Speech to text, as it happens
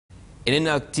An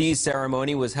inductee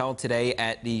ceremony was held today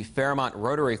at the Fairmont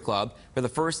Rotary Club for the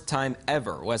first time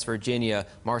ever West Virginia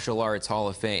Martial Arts Hall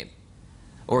of Fame.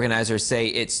 Organizers say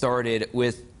it started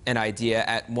with an idea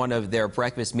at one of their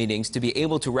breakfast meetings to be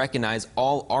able to recognize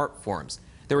all art forms.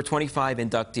 There were 25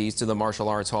 inductees to the Martial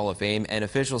Arts Hall of Fame, and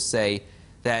officials say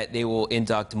that they will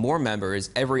induct more members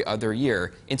every other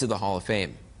year into the Hall of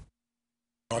Fame.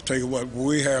 I'll tell you what,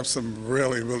 we have some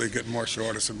really, really good martial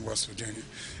artists in West Virginia,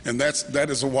 and that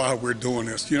is why we're doing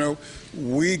this. You know,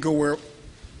 we go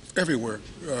everywhere,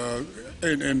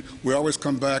 and we always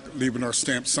come back leaving our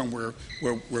stamp somewhere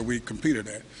where we competed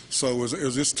at. So it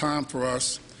was this time for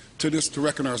us to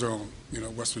recognize our own,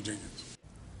 West Virginians.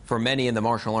 For many in the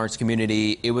martial arts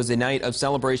community, it was a night of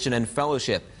celebration and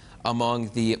fellowship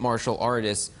among the martial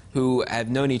artists who have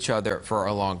known each other for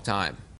a long time.